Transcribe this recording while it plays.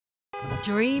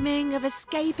Dreaming of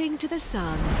escaping to the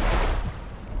sun?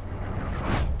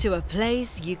 To a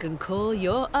place you can call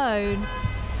your own?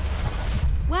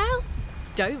 Well,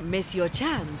 don't miss your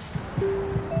chance,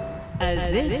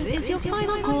 as this is your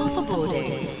final call for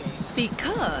boarding,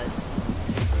 because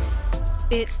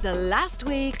it's the last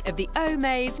week of the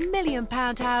Omaze £1 Million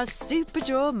House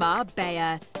Superdraw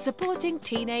Marbella, supporting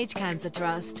Teenage Cancer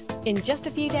Trust. In just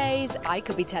a few days, I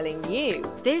could be telling you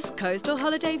This coastal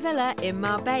holiday villa in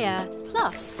Marbella,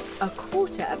 plus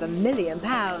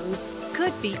 £250,000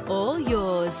 could be all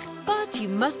yours. But you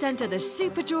must enter the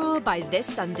Superdraw by this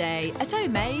Sunday at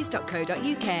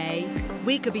omaze.co.uk.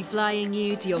 We could be flying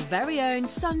you to your very own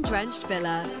sun-drenched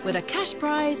villa with a cash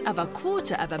prize of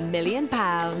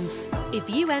 £250,000. If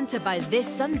you enter by this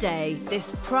Sunday,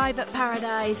 this private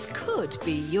paradise could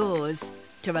be yours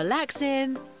to relax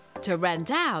in, to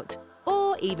rent out,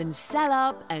 or even sell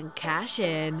up and cash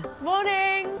in.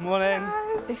 Morning! Morning.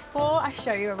 Hello. Before I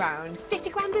show you around, 50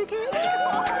 grand okay?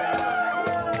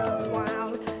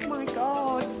 Wow, my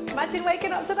God. Imagine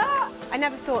waking up to that. I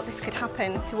never thought this could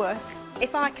happen to us.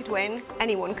 If I could win,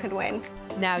 anyone could win.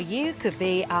 Now you could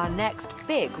be our next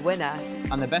big winner.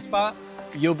 And the best part,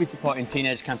 you'll be supporting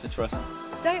Teenage Cancer Trust.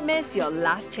 Don't miss your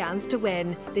last chance to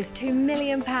win this £2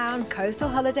 million coastal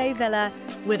holiday villa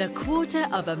with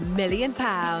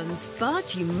 £250,000.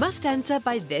 But you must enter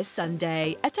by this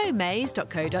Sunday at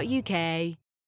omaze.co.uk.